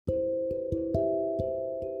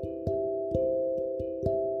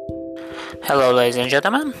Hello ladies and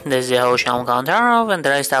gentlemen, this is your host Shyam Kantarov, and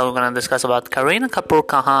today's time we're going to discuss about Kareena Kapoor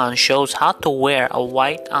Khan shows how to wear a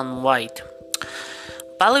white on white.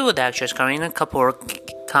 Bollywood actress Kareena Kapoor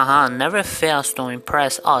Khan never fails to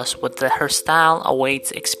impress us with her style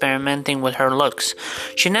awaits experimenting with her looks.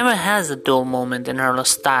 She never has a dull moment in her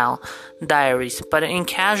style diaries, but in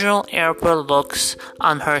casual airport looks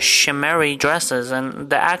on her shimmery dresses, and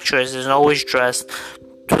the actress is always dressed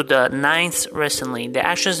to the nines recently. The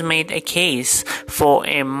actress made a case for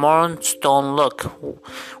a monotone look,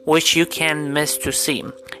 which you can't miss to see.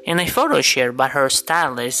 In a photo shared by her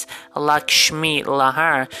stylist, Lakshmi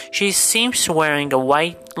Lahar, she seems wearing a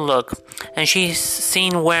white look, and she's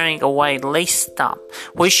seen wearing a white lace top,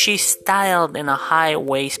 which she styled in a high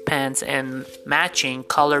waist pants and matching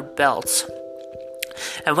colored belts.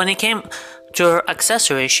 And when it came to her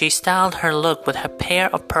accessories, she styled her look with her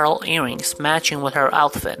pair of pearl earrings matching with her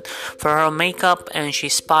outfit. For her makeup, and she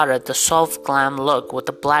spotted the soft glam look with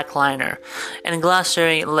the black liner and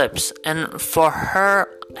glossy lips. And for her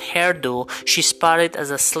hairdo, she spotted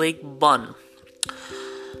as a sleek bun.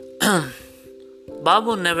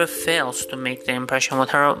 Babu never fails to make the impression with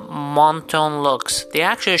her monotone looks. The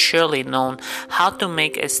actress surely known how to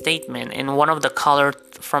make a statement in one of the colors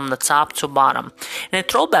from the top to bottom. In a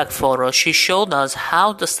throwback photo, she showed us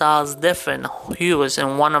how the style's different hues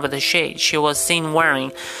in one of the shades. She was seen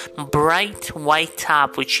wearing bright white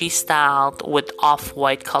top, which she styled with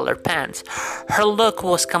off-white colored pants. Her look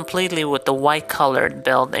was completely with the white colored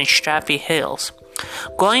belt and strappy heels.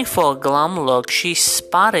 Going for a glam look, she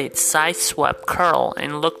spotted side-swept curl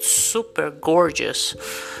and looked super gorgeous.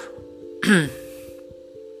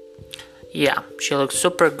 Yeah, she looked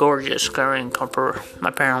super gorgeous, Kareena Kapoor,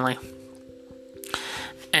 apparently.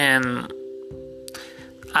 And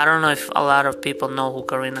I don't know if a lot of people know who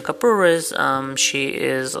Kareena Kapoor is. She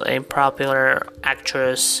is a popular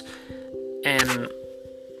actress in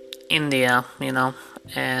India,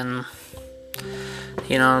 and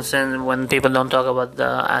since when people don't talk about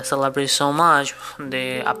the celebrities so much,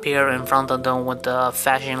 they appear in front of them with the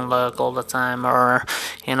fashion look all the time, or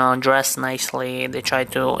dress nicely. They try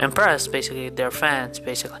to impress basically their fans,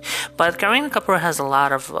 basically. But Kareena Kapoor has a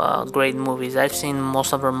lot of great movies. I've seen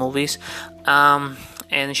most of her movies.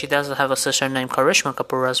 And she does have a sister named Karishma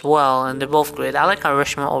Kapoor as well, and they're both great. I like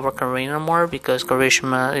Karishma over Kareena more because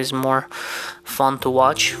Karishma is more fun to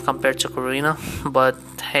watch compared to Kareena. But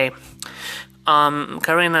hey,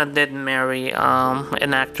 Kareena did marry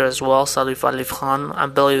an actor as well, Saif Ali Khan. I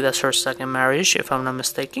believe that's her second marriage, if I'm not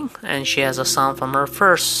mistaken, and she has a son from her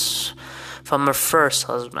first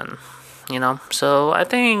husband. So I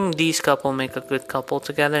think these couple make a good couple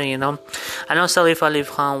together. I know Saif Ali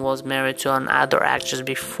Khan was married to another actress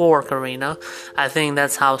before Kareena. I think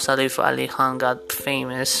that's how Saif Ali Khan got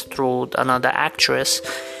famous, through another actress.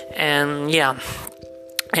 And yeah,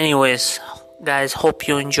 anyways, guys, hope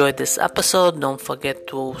you enjoyed this episode. Don't forget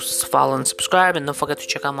to follow and subscribe, and don't forget to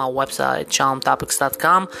check out my website,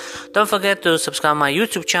 shyamtopics.com. Don't forget to subscribe to my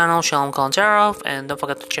YouTube channel, Shyam Kantarov, and don't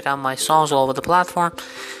forget to check out my songs all over the platform,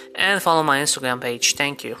 and follow my Instagram page.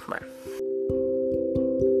 Thank you. Bye.